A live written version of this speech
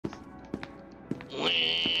I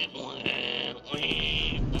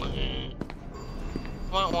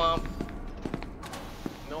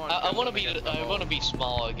want to be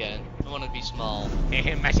small again. I want to be small.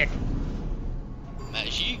 Magic.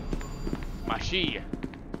 Magie. Magie.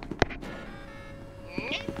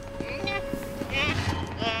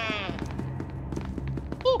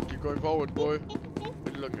 Keep going forward, boy.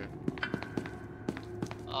 Good looking.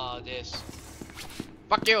 Ah, this.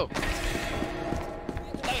 Fuck you.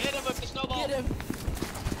 I hit him with the snowball. Get him.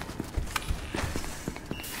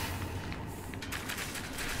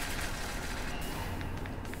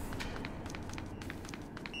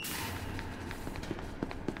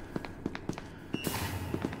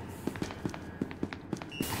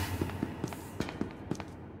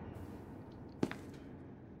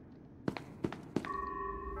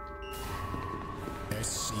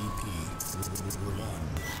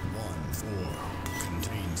 SCP-114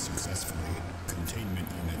 contained successfully. Containment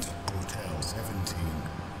unit, Hotel 17.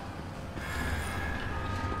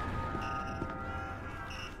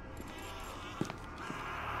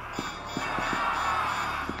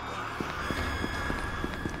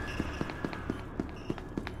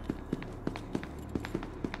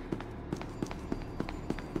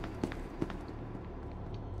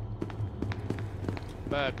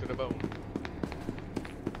 Back to the bone.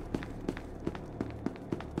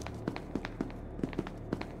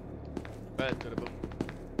 Back to the bone.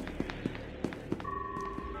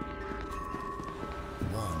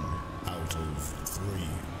 1 out of 3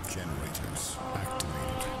 generators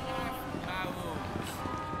activated.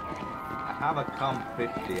 I have a cum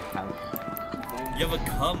 50. You have a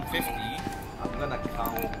cum 50? I'm gonna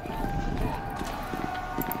cum.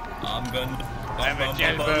 I'm a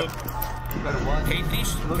jailbird.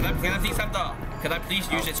 Can I please have that? Can I please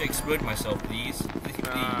use it to explode myself, please? Please.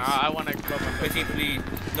 I wanna kill myself. Pretty please.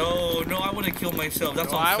 No, I wanna kill myself.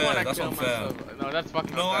 That's unfair. That's unfair. Myself. No, that's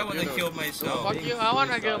fucking No, unfair. I wanna kill myself. No, fuck you. I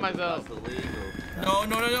wanna kill myself. No, oh,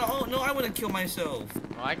 no, I wanna kill myself.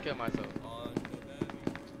 No, I kill myself.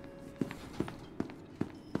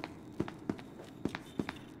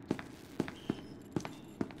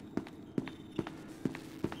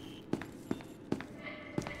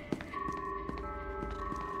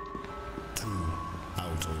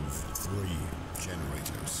 Out of 3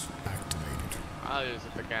 generators activated. I'll use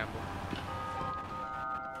it to gamble.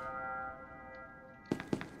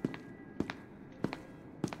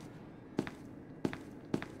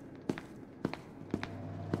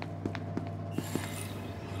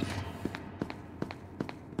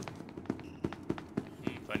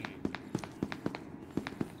 Funny.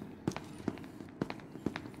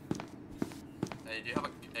 Hey, do you have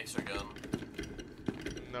an extra gun?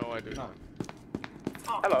 No, I do not.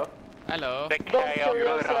 Hello. Hello. Don't kill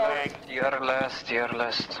yourself. You're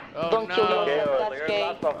last. Oh, Don't no. kill yourself. That's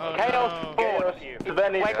gay. Oh, Chaos no. Force.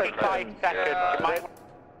 Wait 5 seconds.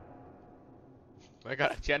 I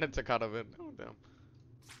got a janitor cut of it. Oh, damn.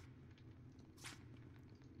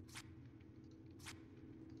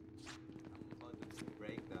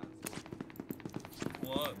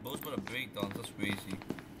 What? Those were the breakdowns. That's crazy.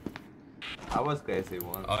 I was crazy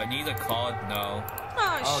once. I need a card now.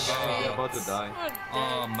 Oh, guys, you're about to die.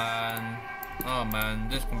 Oh man,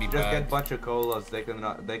 this can be Just bad. get a bunch of colas. They can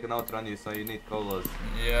outrun you, so you need colas.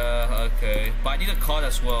 Yeah, okay. But I need a card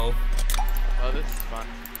as well. Oh, this is fun.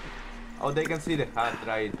 Oh, they can see the hat,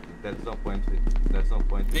 right? There's no point. There's no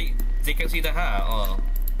point. They can see the hat. Oh.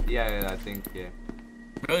 Yeah, I think yeah.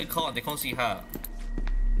 Really can't. They can't see hat.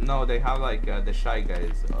 No, they have like the shy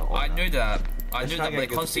guys. I know that. I The know Shy that, but they Gang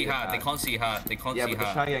can't can see see the hat. They hat. can't see hat. They can't Yeah, see but the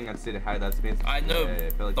hat. shy gang can see the hat. That means. I know,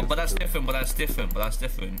 but that's too. different. But that's different. But that's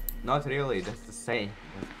different. Not really. That's the same.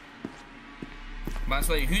 Man, it's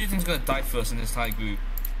like, who do you think's gonna die first in this entire group?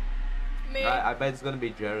 Me. I bet it's gonna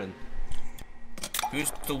be Jaren.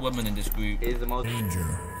 Who's the woman in this group? He's the most.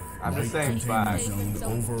 Danger. I'm just saying facts. Zone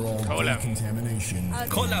overall decontamination.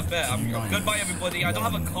 Call that bet. T-minus Goodbye, everybody. I don't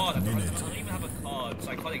have a card. I don't minute. even have a card,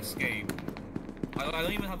 so I can't escape. I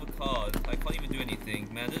don't even have a card. I can't even do anything.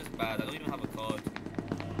 Man, this is bad. I don't even have a card.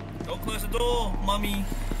 Don't close the door, mommy.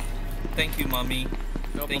 Thank you, mommy.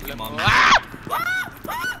 No Thank you, problem. mommy.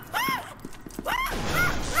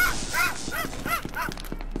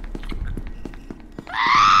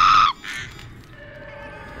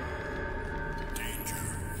 Danger.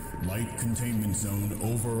 Light containment zone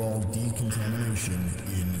overall decontamination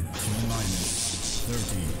in T-minus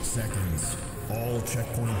 30 seconds. All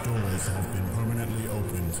checkpoint doors have been permanently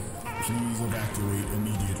opened. Please evacuate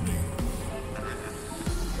immediately.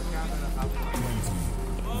 20,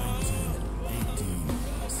 19, 18,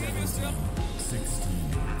 17, 16,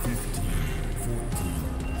 15, 14,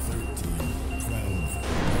 13, 12,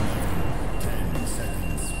 11, 10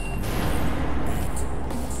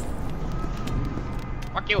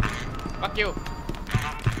 you! Fuck you!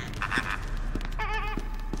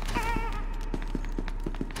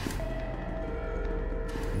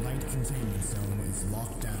 Light containment zone is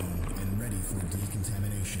locked down and ready for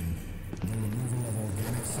decontamination. The removal of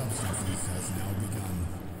organic substances has now begun.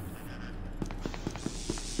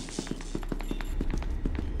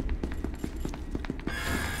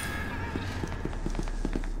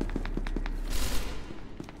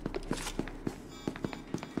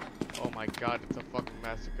 Oh my god, it's a fucking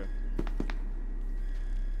massacre.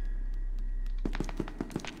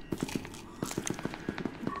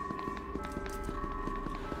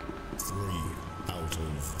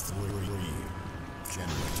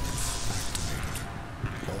 Generators activated.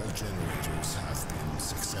 All generators have been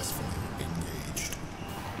successfully engaged.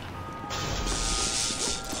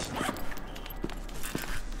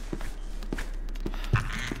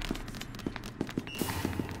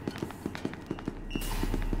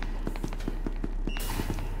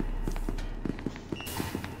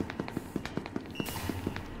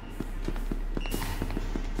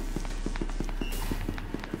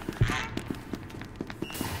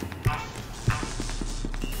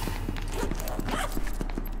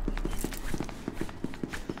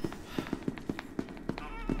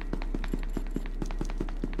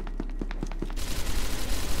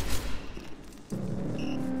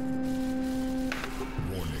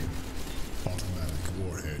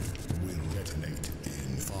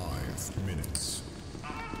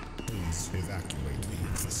 Evacuate the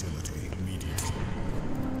facility immediately.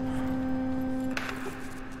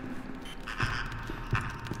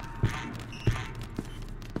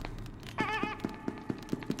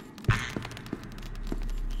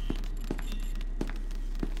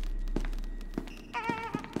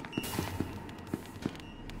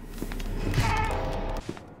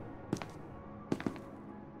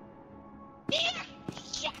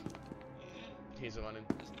 He's running.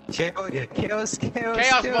 Chaos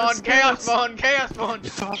Spawn!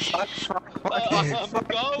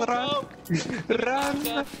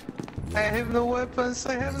 Run! I have no weapons,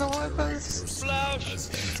 Flash!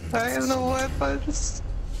 I have no weapons!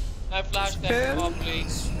 I flashed them properly.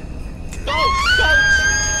 Go!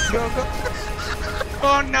 Go!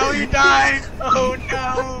 Oh no, he died! Oh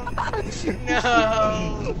no! He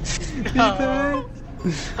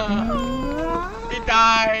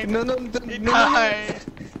died! No! He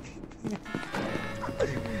died!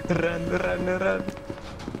 Run!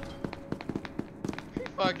 He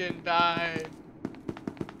fucking died!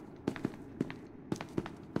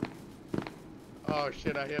 Oh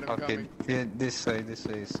shit, I hear him coming. Yeah, this way is...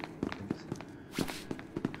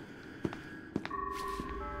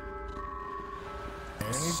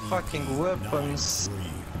 Any fucking weapons?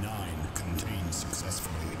 9 contained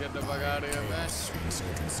successfully. Get the fuck out of here, man.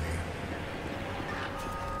 Insurgency.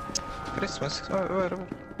 Christmas, where?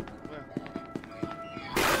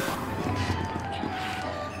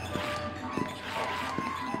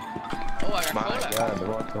 Oh, I got My cola!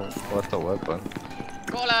 god, what a weapon.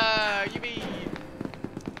 Cola! Yippee!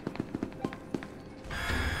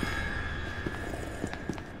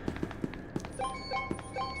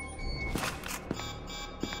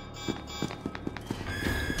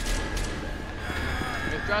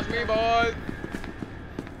 It's just me, boys!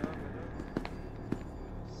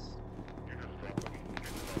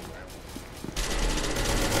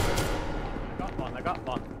 I got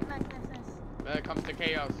one. There comes the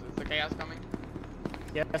chaos. Is the chaos coming?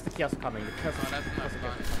 Yeah, that's the chaos coming. The chaos Oh, that's not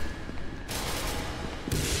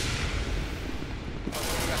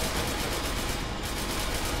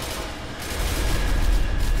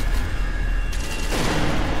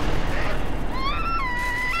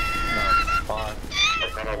fun.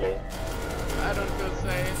 I don't feel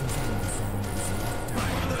safe.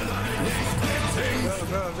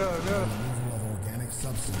 Go! Organic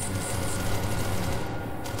substances.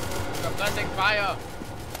 Stop planting fire!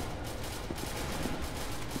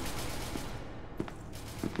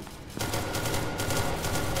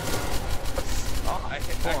 Oh, I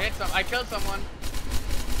hit some. I killed someone.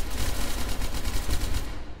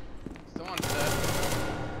 Someone's dead.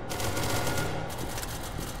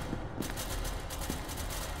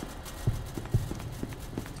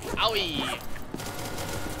 Owie!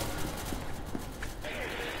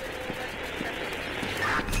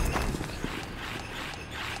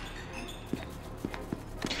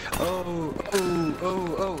 Oh.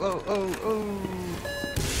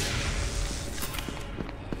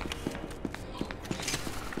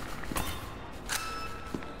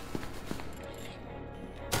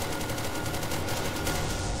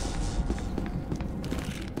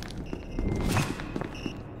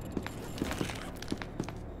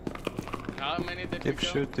 How many did you Keep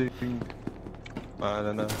kill? shooting. I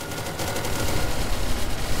don't know.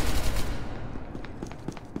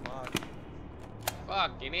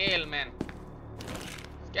 Fucking hell, man.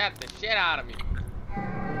 Scared the shit out of me.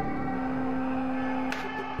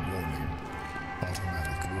 Warning.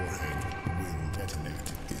 Automatic warhead will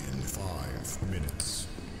detonate in 5 minutes.